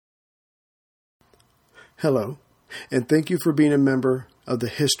Hello, and thank you for being a member of the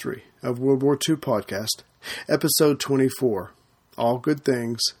History of World War II podcast, episode 24, All Good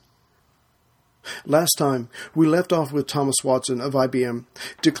Things. Last time, we left off with Thomas Watson of IBM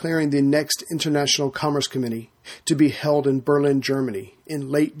declaring the next International Commerce Committee to be held in Berlin, Germany in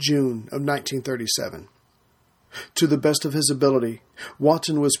late June of 1937. To the best of his ability,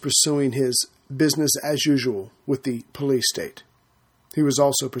 Watson was pursuing his business as usual with the police state. He was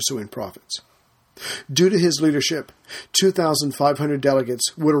also pursuing profits. Due to his leadership, 2,500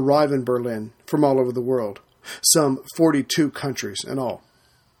 delegates would arrive in Berlin from all over the world, some 42 countries in all.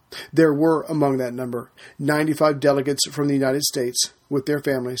 There were, among that number, 95 delegates from the United States with their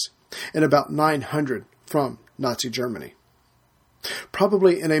families, and about 900 from Nazi Germany.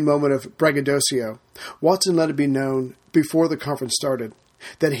 Probably in a moment of braggadocio, Watson let it be known before the conference started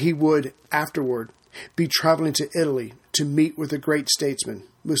that he would, afterward, be traveling to Italy to meet with the great statesman,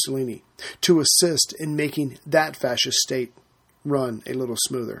 Mussolini, to assist in making that fascist state run a little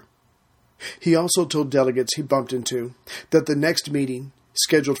smoother. He also told delegates he bumped into that the next meeting,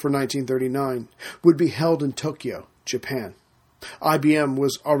 scheduled for 1939, would be held in Tokyo, Japan. IBM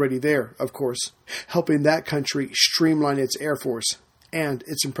was already there, of course, helping that country streamline its air force and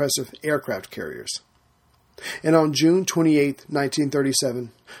its impressive aircraft carriers. And on June 28,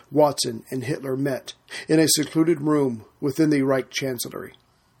 1937, Watson and Hitler met in a secluded room within the Reich Chancellery.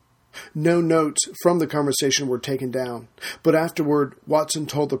 No notes from the conversation were taken down, but afterward Watson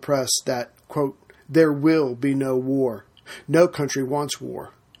told the press that, quote, "There will be no war. No country wants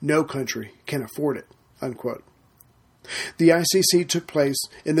war. No country can afford it," unquote. The ICC took place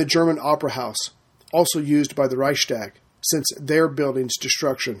in the German Opera House, also used by the Reichstag, since their building's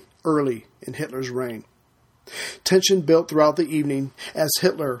destruction early in Hitler's reign. Tension built throughout the evening as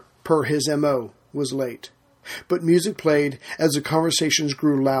Hitler, per his M.O., was late. But music played as the conversations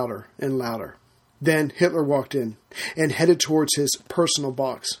grew louder and louder. Then Hitler walked in and headed towards his personal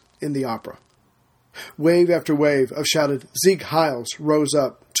box in the opera. Wave after wave of shouted Sieg Heils rose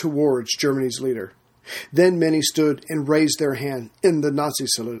up towards Germany's leader. Then many stood and raised their hand in the Nazi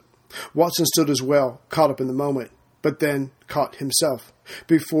salute. Watson stood as well, caught up in the moment, but then caught himself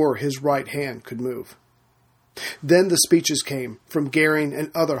before his right hand could move. Then the speeches came from Goering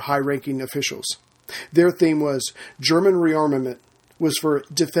and other high-ranking officials. Their theme was German rearmament was for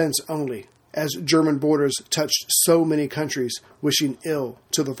defense only, as German borders touched so many countries wishing ill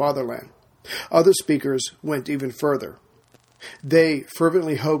to the fatherland. Other speakers went even further. They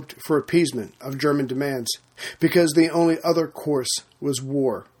fervently hoped for appeasement of German demands, because the only other course was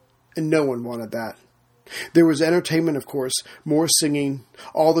war, and no one wanted that. There was entertainment, of course, more singing,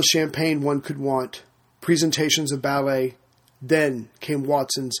 all the champagne one could want, presentations of ballet. Then came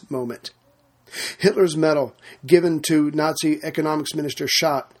Watson's moment. Hitler's medal, given to Nazi economics minister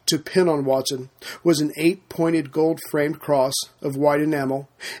Schott to pin on Watson, was an 8-pointed gold-framed cross of white enamel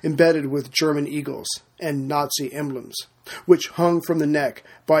embedded with German eagles and Nazi emblems, which hung from the neck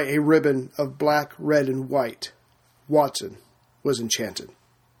by a ribbon of black, red, and white. Watson was enchanted.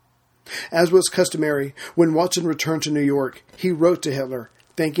 As was customary, when Watson returned to New York, he wrote to Hitler,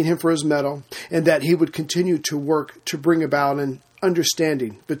 thanking him for his medal, and that he would continue to work to bring about an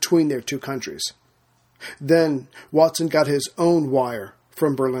understanding between their two countries. Then Watson got his own wire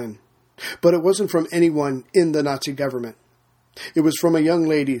from Berlin, but it wasn't from anyone in the Nazi government. It was from a young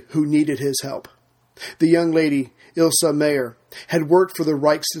lady who needed his help. The young lady, Ilse Mayer, had worked for the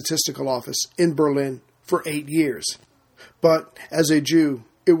Reich Statistical Office in Berlin for 8 years. But as a Jew,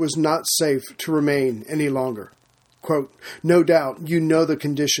 it was not safe to remain any longer. Quote, "No doubt you know the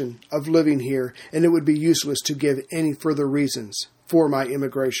condition of living here, and it would be useless to give any further reasons for my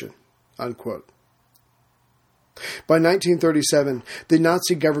immigration," unquote. By 1937, the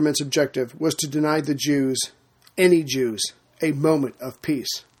Nazi government's objective was to deny the Jews, any Jews, a moment of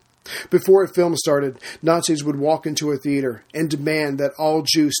peace. Before a film started, Nazis would walk into a theater and demand that all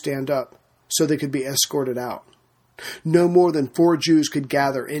Jews stand up so they could be escorted out. No more than 4 Jews could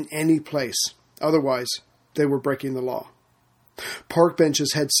gather in any place, otherwise they were breaking the law. Park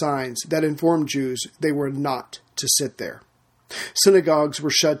benches had signs that informed Jews they were not to sit there. Synagogues were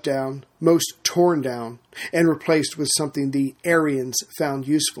shut down, most torn down, and replaced with something the Aryans found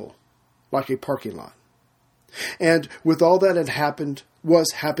useful, like a parking lot. And with all that had happened,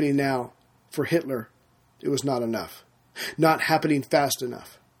 was happening now, for Hitler, it was not enough. Not happening fast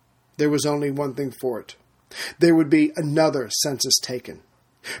enough. There was only one thing for it. There would be another census taken.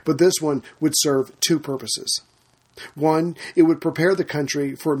 But this one would serve 2 purposes. 1, it would prepare the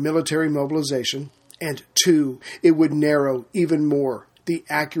country for military mobilization, and 2, it would narrow even more the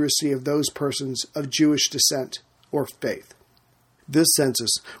accuracy of those persons of Jewish descent or faith. This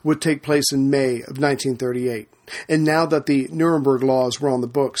census would take place in May of 1938, and now that the Nuremberg laws were on the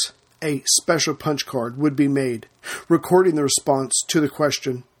books, a special punch card would be made, recording the response to the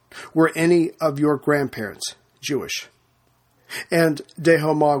question, "Were any of your grandparents Jewish?" And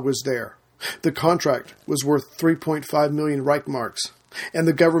Dehomag was there. The contract was worth 3.5 million Reichmarks, and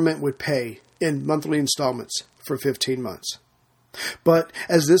the government would pay in monthly installments for 15 months. But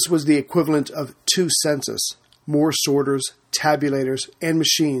as this was the equivalent of 2 census, more sorters, tabulators, and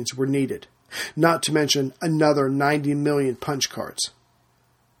machines were needed, not to mention another 90 million punch cards.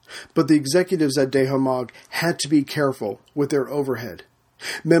 But the executives at Dehomag had to be careful with their overhead.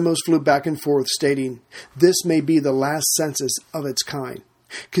 Memos flew back and forth stating, "This may be the last census of its kind,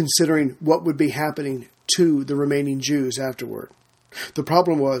 considering what would be happening to the remaining Jews afterward." The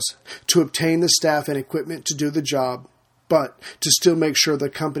problem was to obtain the staff and equipment to do the job, but to still make sure the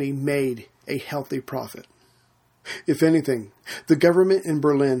company made a healthy profit. If anything, the government in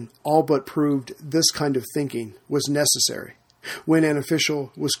Berlin all but proved this kind of thinking was necessary, when an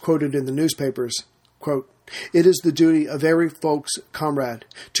official was quoted in the newspapers, quote, "It is the duty of every folk's comrade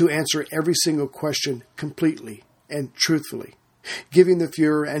to answer every single question completely and truthfully, giving the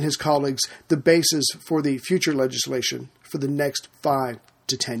Fuhrer and his colleagues the basis for the future legislation for the next 5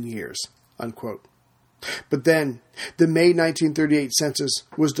 to 10 years, unquote. But then, the May 1938 census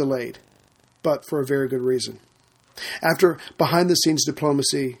was delayed, but for a very good reason. After behind-the-scenes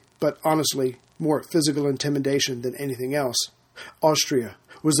diplomacy, but honestly, more physical intimidation than anything else, Austria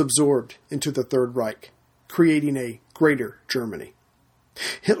was absorbed into the Third Reich, creating a Greater Germany.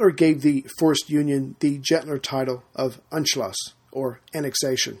 Hitler gave the forced union the gentler title of Anschluss, or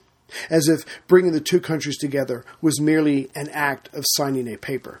annexation, as if bringing the two countries together was merely an act of signing a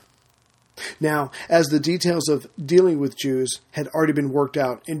paper. Now, as the details of dealing with Jews had already been worked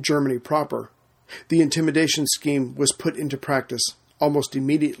out in Germany proper, the intimidation scheme was put into practice almost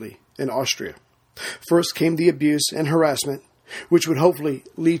immediately in Austria. First came the abuse and harassment, which would hopefully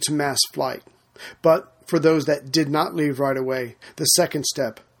lead to mass flight. But for those that did not leave right away, the second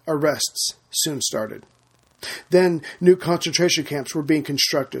step, arrests, soon started. Then new concentration camps were being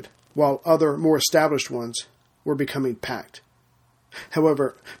constructed, while other more established ones were becoming packed.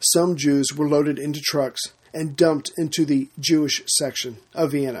 However, some Jews were loaded into trucks and dumped into the Jewish section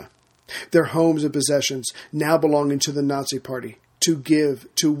of Vienna, their homes and possessions now belonging to the Nazi Party, to give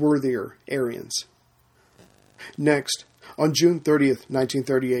to worthier Aryans. Next, on June 30th,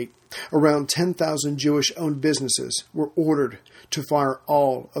 1938, around 10,000 Jewish-owned businesses were ordered to fire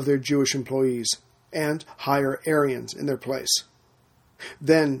all of their Jewish employees and hire Aryans in their place.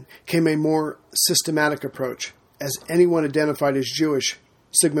 Then came a more systematic approach, as anyone identified as Jewish,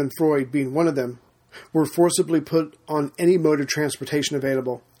 Sigmund Freud being one of them, were forcibly put on any mode of transportation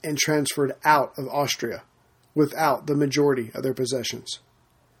available and transferred out of Austria, without the majority of their possessions.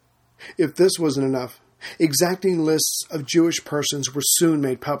 If this wasn't enough, exacting lists of Jewish persons were soon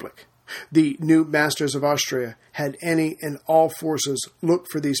made public. The new masters of Austria had any and all forces look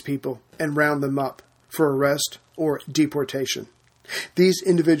for these people and round them up for arrest or deportation. These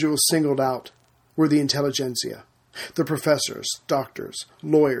individuals singled out were the intelligentsia, the professors, doctors,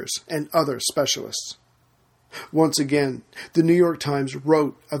 lawyers, and other specialists. Once again, the New York Times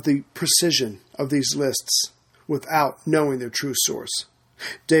wrote of the precision of these lists without knowing their true source.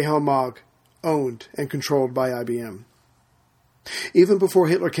 Dehomag, owned and controlled by IBM. Even before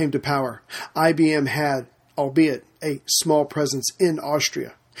Hitler came to power, IBM had, albeit a small presence in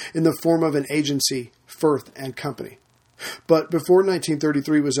Austria, in the form of an agency, Firth and Company. But before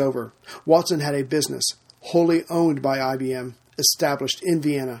 1933 was over, Watson had a business, wholly owned by IBM, established in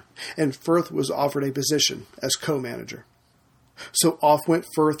Vienna, and Firth was offered a position as co-manager. So off went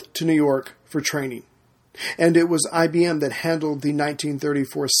Firth to New York for training. And it was IBM that handled the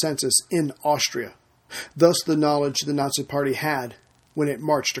 1934 census in Austria, thus the knowledge the Nazi Party had when it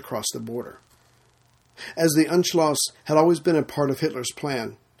marched across the border. As the Anschluss had always been a part of Hitler's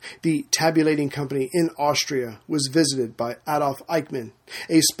plan, the tabulating company in Austria was visited by Adolf Eichmann,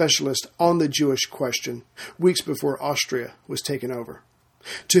 a specialist on the Jewish question, weeks before Austria was taken over.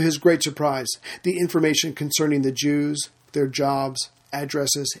 To his great surprise, the information concerning the Jews, their jobs,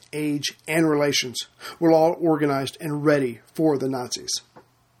 addresses, age, and relations were all organized and ready for the Nazis.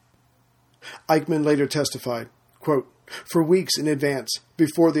 Eichmann later testified, quote, "For weeks in advance,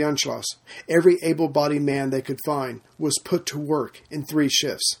 before the Anschluss, every able-bodied man they could find was put to work in 3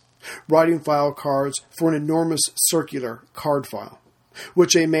 shifts, writing file cards for an enormous circular card file,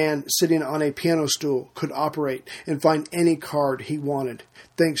 which a man sitting on a piano stool could operate and find any card he wanted,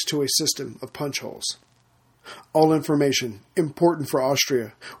 thanks to a system of punch holes. All information important for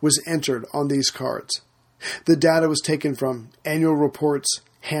Austria was entered on these cards. The data was taken from annual reports,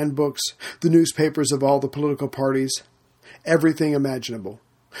 handbooks, the newspapers of all the political parties, everything imaginable,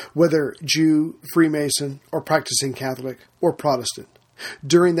 whether Jew, Freemason, or practicing Catholic, or Protestant.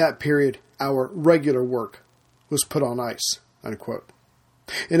 During that period, our regular work was put on ice, unquote.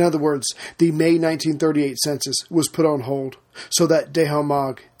 In other words, the May 1938 census was put on hold so that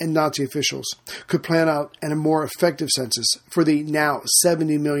Dehomag and Nazi officials could plan out a more effective census for the now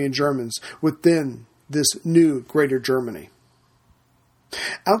 70 million Germans within this new Greater Germany.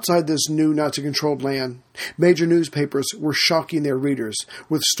 Outside this new Nazi-controlled land, major newspapers were shocking their readers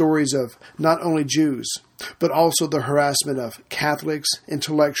with stories of not only Jews, but also the harassment of Catholics,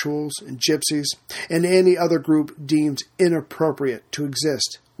 intellectuals, and gypsies, and any other group deemed inappropriate to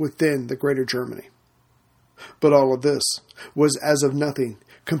exist within the Greater Germany. But all of this was as of nothing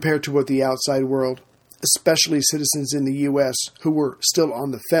compared to what the outside world, especially citizens in the U.S. who were still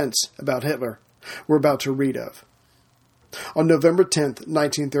on the fence about Hitler, were about to read of. On November 10,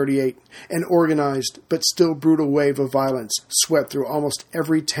 1938, an organized but still brutal wave of violence swept through almost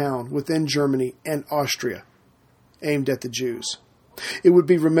every town within Germany and Austria, aimed at the Jews. It would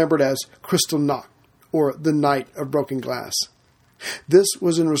be remembered as Kristallnacht, or the Night of Broken Glass. This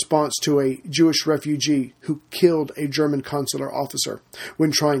was in response to a Jewish refugee who killed a German consular officer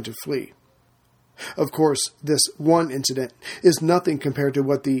when trying to flee. Of course, this one incident is nothing compared to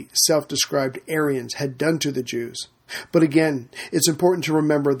what the self-described Aryans had done to the Jews. But again, it's important to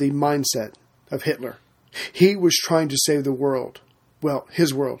remember the mindset of Hitler. He was trying to save the world, well,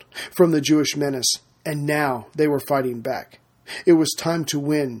 his world, from the Jewish menace, and now they were fighting back. It was time to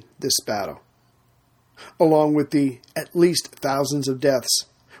win this battle. Along with the at least thousands of deaths,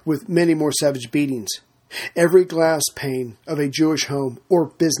 with many more savage beatings, every glass pane of a Jewish home or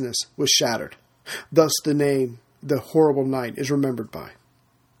business was shattered. Thus the name, the horrible night, is remembered by.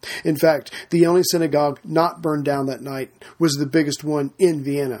 In fact, the only synagogue not burned down that night was the biggest one in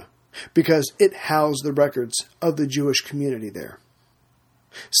Vienna, because it housed the records of the Jewish community there.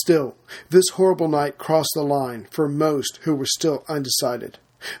 Still, this horrible night crossed the line for most who were still undecided.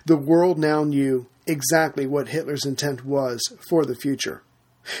 The world now knew exactly what Hitler's intent was for the future.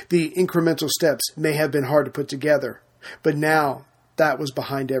 The incremental steps may have been hard to put together, but now that was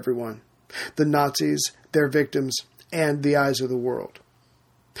behind everyone. The Nazis, their victims, and the eyes of the world.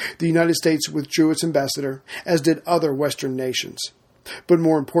 The United States withdrew its ambassador, as did other Western nations. But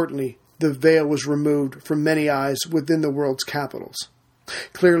more importantly, the veil was removed from many eyes within the world's capitals.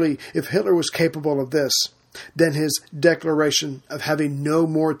 Clearly, if Hitler was capable of this, then his declaration of having no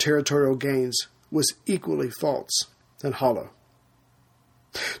more territorial gains was equally false and hollow.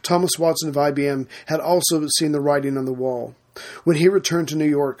 Thomas Watson of IBM had also seen the writing on the wall. When he returned to New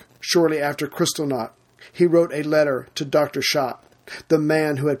York shortly after Kristallnacht, he wrote a letter to Dr. Schott, the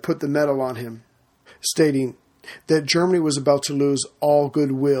man who had put the medal on him, stating that Germany was about to lose all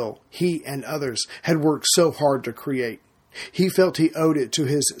goodwill he and others had worked so hard to create. He felt he owed it to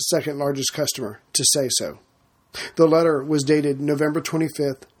his second largest customer to say so. The letter was dated November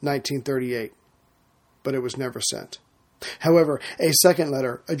 25th, 1938, but it was never sent. However, a second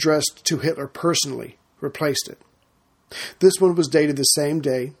letter addressed to Hitler personally replaced it. This one was dated the same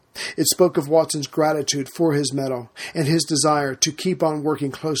day. It spoke of Watson's gratitude for his medal and his desire to keep on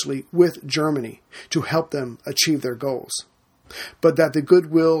working closely with Germany to help them achieve their goals, but that the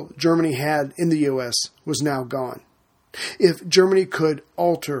goodwill Germany had in the U.S. was now gone. If Germany could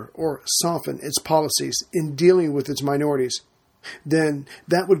alter or soften its policies in dealing with its minorities, then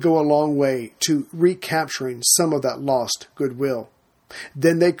that would go a long way to recapturing some of that lost goodwill.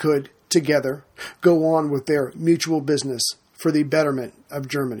 Then they could, together, go on with their mutual business for the betterment of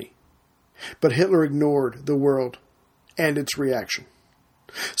Germany. But Hitler ignored the world and its reaction.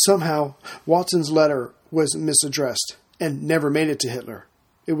 Somehow, Watson's letter was misaddressed and never made it to Hitler.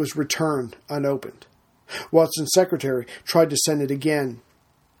 It was returned unopened. Watson's secretary tried to send it again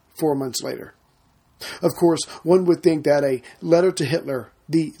 4 months later. Of course, one would think that a letter to Hitler,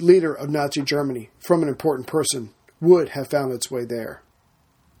 the leader of Nazi Germany, from an important person, would have found its way there.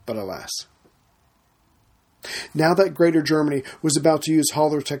 But alas. Now that Greater Germany was about to use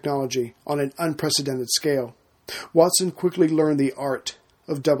Hollerith technology on an unprecedented scale, Watson quickly learned the art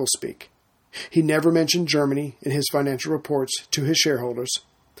of doublespeak. He never mentioned Germany in his financial reports to his shareholders,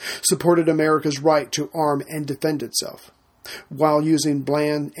 supported America's right to arm and defend itself, while using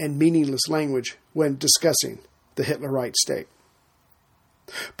bland and meaningless language when discussing the Hitlerite state.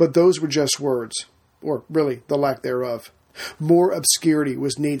 But those were just words, or really the lack thereof. More obscurity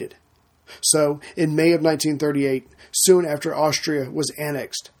was needed. So, in May of 1938, soon after Austria was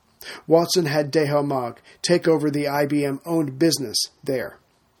annexed, Watson had Dehomag take over the IBM-owned business there.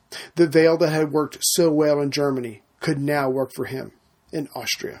 The veil that had worked so well in Germany could now work for him in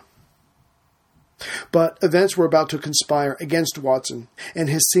Austria. But events were about to conspire against Watson and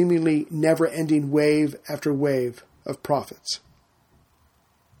his seemingly never-ending wave after wave of profits.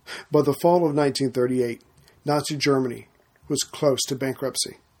 By the fall of 1938, Nazi Germany was close to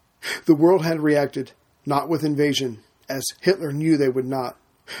bankruptcy. The world had reacted not with invasion, as Hitler knew they would not,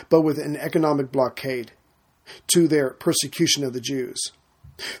 but with an economic blockade to their persecution of the Jews.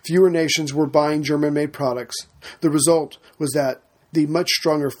 Fewer nations were buying German-made products. The result was that the much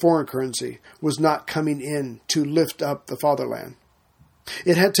stronger foreign currency was not coming in to lift up the fatherland.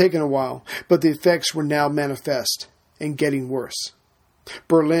 It had taken a while, but the effects were now manifest and getting worse.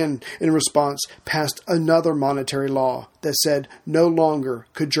 Berlin, in response, passed another monetary law that said no longer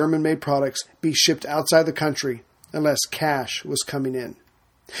could German-made products be shipped outside the country unless cash was coming in.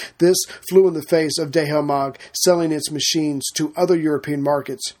 This flew in the face of Dehomag selling its machines to other European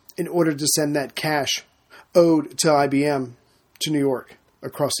markets in order to send that cash owed to IBM to New York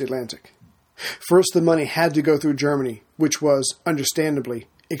across the Atlantic. First, the money had to go through Germany, which was, understandably,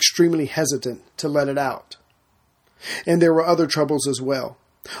 extremely hesitant to let it out. And there were other troubles as well.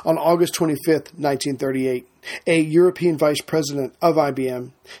 On August 25, 1938, a European vice president of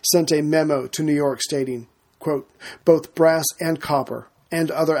IBM sent a memo to New York stating, quote, "Both brass and copper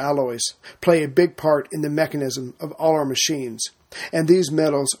and other alloys play a big part in the mechanism of all our machines, and these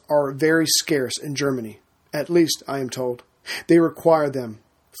metals are very scarce in Germany. At least, I am told, they require them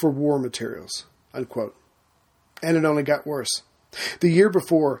for war materials," unquote. And it only got worse. The year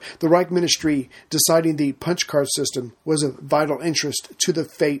before, the Reich Ministry deciding the punch card system was of vital interest to the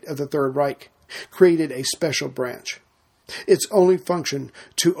fate of the Third Reich, created a special branch. Its only function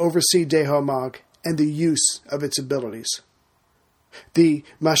to oversee Dehomag and the use of its abilities. The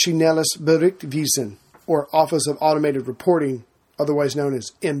Maschinelles Berichtwesen, or Office of Automated Reporting, otherwise known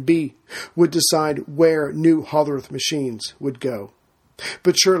as MB, would decide where new Hollerith machines would go.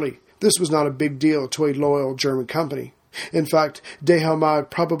 But surely, this was not a big deal to a loyal German company. In fact, Dehomag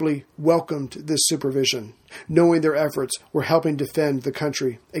probably welcomed this supervision, knowing their efforts were helping defend the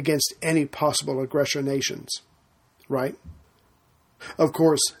country against any possible aggressor nations. Right? Of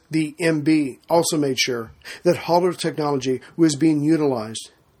course, the MB also made sure that Hollerith technology was being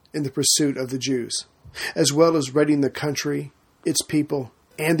utilized in the pursuit of the Jews, as well as readying the country, its people,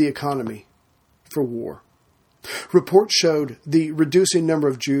 and the economy for war. Reports showed the reducing number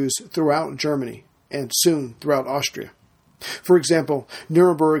of Jews throughout Germany, and soon throughout Austria. For example,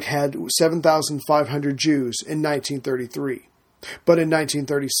 Nuremberg had 7,500 Jews in 1933, but in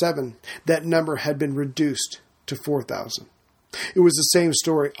 1937, that number had been reduced to 4,000. It was the same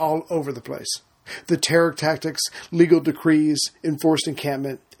story all over the place. The terror tactics, legal decrees, enforced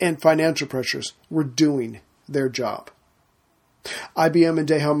encampment, and financial pressures were doing their job. IBM and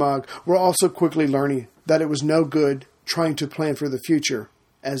Dehomag were also quickly learning that it was no good trying to plan for the future,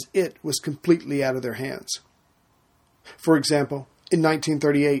 as it was completely out of their hands. For example, in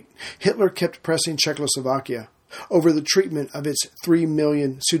 1938, Hitler kept pressing Czechoslovakia over the treatment of its 3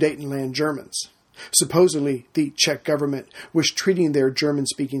 million Sudetenland Germans. Supposedly, the Czech government was treating their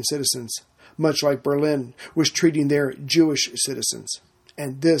German-speaking citizens, much like Berlin was treating their Jewish citizens,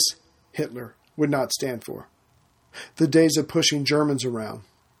 and this Hitler would not stand for. The days of pushing Germans around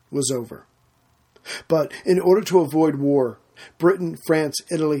was over. But in order to avoid war, Britain, France,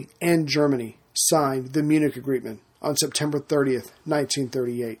 Italy, and Germany signed the Munich Agreement on September 30th,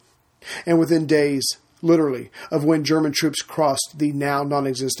 1938. And within days, literally, of when German troops crossed the now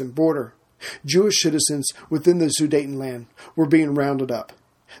non-existent border, Jewish citizens within the Sudetenland were being rounded up,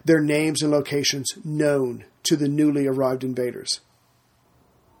 their names and locations known to the newly arrived invaders.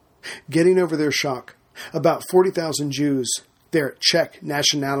 Getting over their shock, about 40,000 Jews, their Czech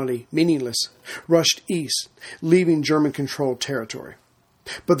nationality meaningless, rushed east, leaving German-controlled territory.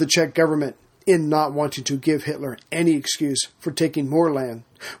 But the Czech government, in not wanting to give Hitler any excuse for taking more land,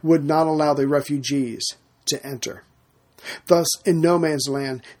 would not allow the refugees to enter. Thus, in no man's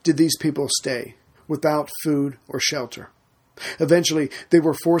land did these people stay, without food or shelter. Eventually, they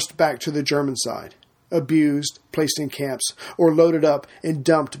were forced back to the German side, abused, placed in camps, or loaded up and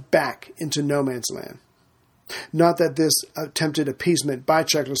dumped back into no man's land. Not that this attempted appeasement by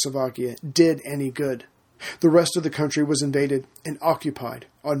Czechoslovakia did any good. The rest of the country was invaded and occupied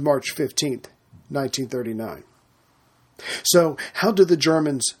on March 15th, 1939. So, how did the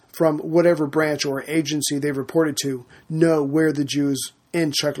Germans, from whatever branch or agency they reported to, know where the Jews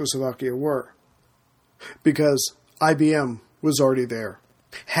in Czechoslovakia were? Because IBM was already there,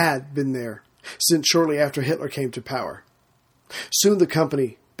 had been there, since shortly after Hitler came to power. Soon the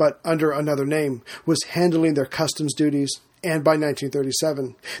company, but under another name, was handling their customs duties and by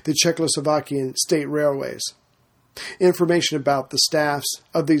 1937, the Czechoslovakian state railways. Information about the staffs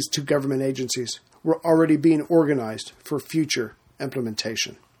of these two government agencies were already being organized for future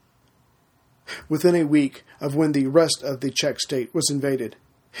implementation. Within a week of when the rest of the Czech state was invaded,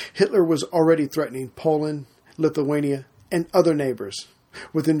 Hitler was already threatening Poland, Lithuania, and other neighbors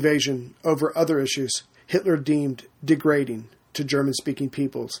with invasion over other issues Hitler deemed degrading to German-speaking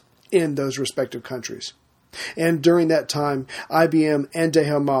peoples in those respective countries. And during that time, IBM and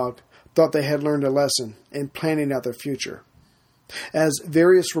Dehomag thought they had learned a lesson in planning out their future. As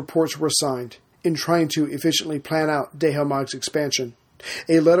various reports were signed in trying to efficiently plan out Dehomag's expansion,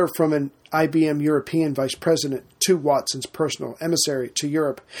 a letter from an IBM European vice president to Watson's personal emissary to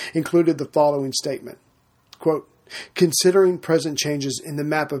Europe included the following statement, quote, "Considering present changes in the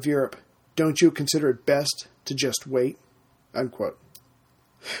map of Europe, don't you consider it best to just wait?" Unquote.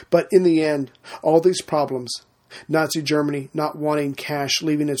 But in the end, all these problems, Nazi Germany not wanting cash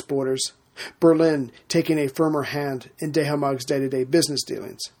leaving its borders, Berlin taking a firmer hand in Dehomag's day-to-day business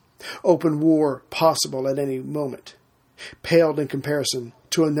dealings, open war possible at any moment, paled in comparison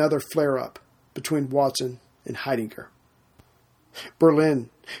to another flare-up between Watson and Heidegger. Berlin,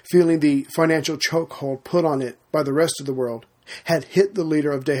 feeling the financial chokehold put on it by the rest of the world, had hit the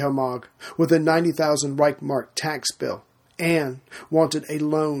leader of Dehomag with a 90,000 Reichsmark tax bill and wanted a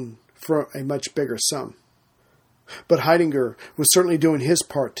loan for a much bigger sum. But Heidegger was certainly doing his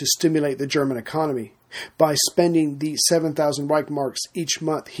part to stimulate the German economy by spending the 7,000 Reichsmarks each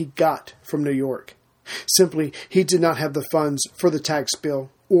month he got from New York. Simply, he did not have the funds for the tax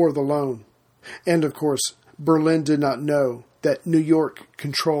bill or the loan. And of course, Berlin did not know that New York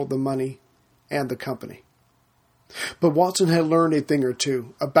controlled the money and the company. But Watson had learned a thing or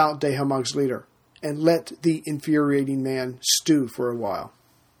two about Dehomag's leader and let the infuriating man stew for a while.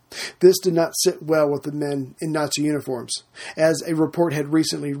 This did not sit well with the men in Nazi uniforms, as a report had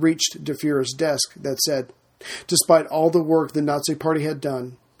recently reached De Fuhrer's desk that said, despite all the work the Nazi Party had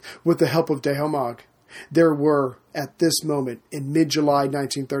done, with the help of Dehomag, there were, at this moment in mid-July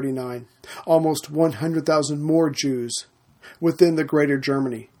 1939, almost 100,000 more Jews within the Greater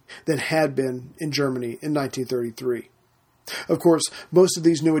Germany than had been in Germany in 1933. Of course, most of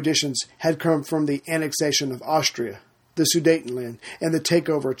these new additions had come from the annexation of Austria, the Sudetenland, and the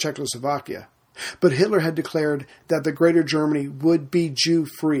takeover of Czechoslovakia. But Hitler had declared that the Greater Germany would be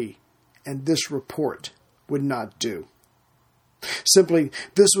Jew-free, and this report would not do. Simply,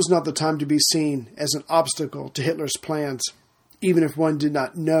 this was not the time to be seen as an obstacle to Hitler's plans, even if one did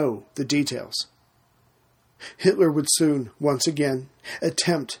not know the details. Hitler would soon, once again,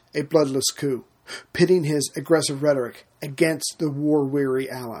 attempt a bloodless coup, pitting his aggressive rhetoric against the war-weary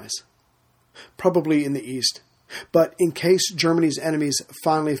Allies. Probably in the East, but in case Germany's enemies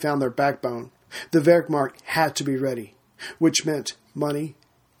finally found their backbone, the Wehrmacht had to be ready, which meant money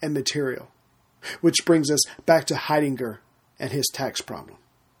and material. Which brings us back to Heidegger and his tax problem.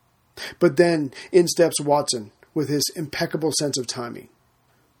 But then in steps Watson with his impeccable sense of timing.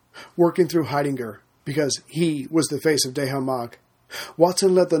 Working through Heidegger, because he was the face of Dehomag,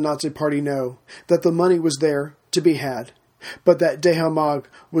 Watson let the Nazi Party know that the money was there to be had, but that Dehomag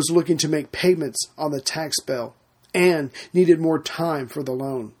was looking to make payments on the tax bill and needed more time for the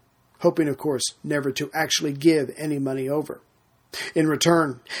loan, hoping, of course, never to actually give any money over. In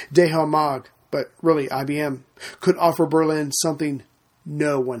return, Dehomag, but really IBM, could offer Berlin something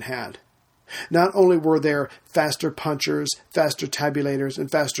no one had. Not only were there faster punchers, faster tabulators, and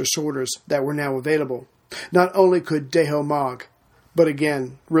faster sorters that were now available, not only could Dehomag, but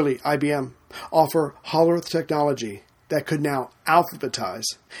again, really IBM, offer Hollerith technology that could now alphabetize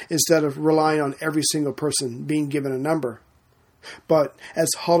instead of relying on every single person being given a number. But as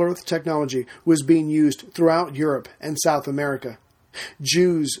Hollerith technology was being used throughout Europe and South America,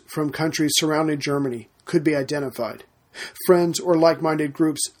 Jews from countries surrounding Germany could be identified. Friends or like-minded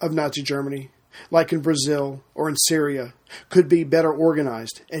groups of Nazi Germany, like in Brazil or in Syria, could be better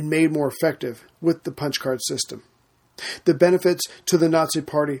organized and made more effective with the punch card system. The benefits to the Nazi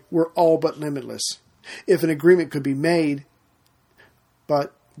Party were all but limitless, if an agreement could be made,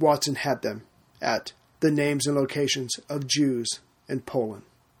 but Watson had them at the names and locations of Jews in Poland,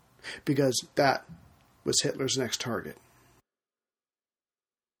 because that was Hitler's next target.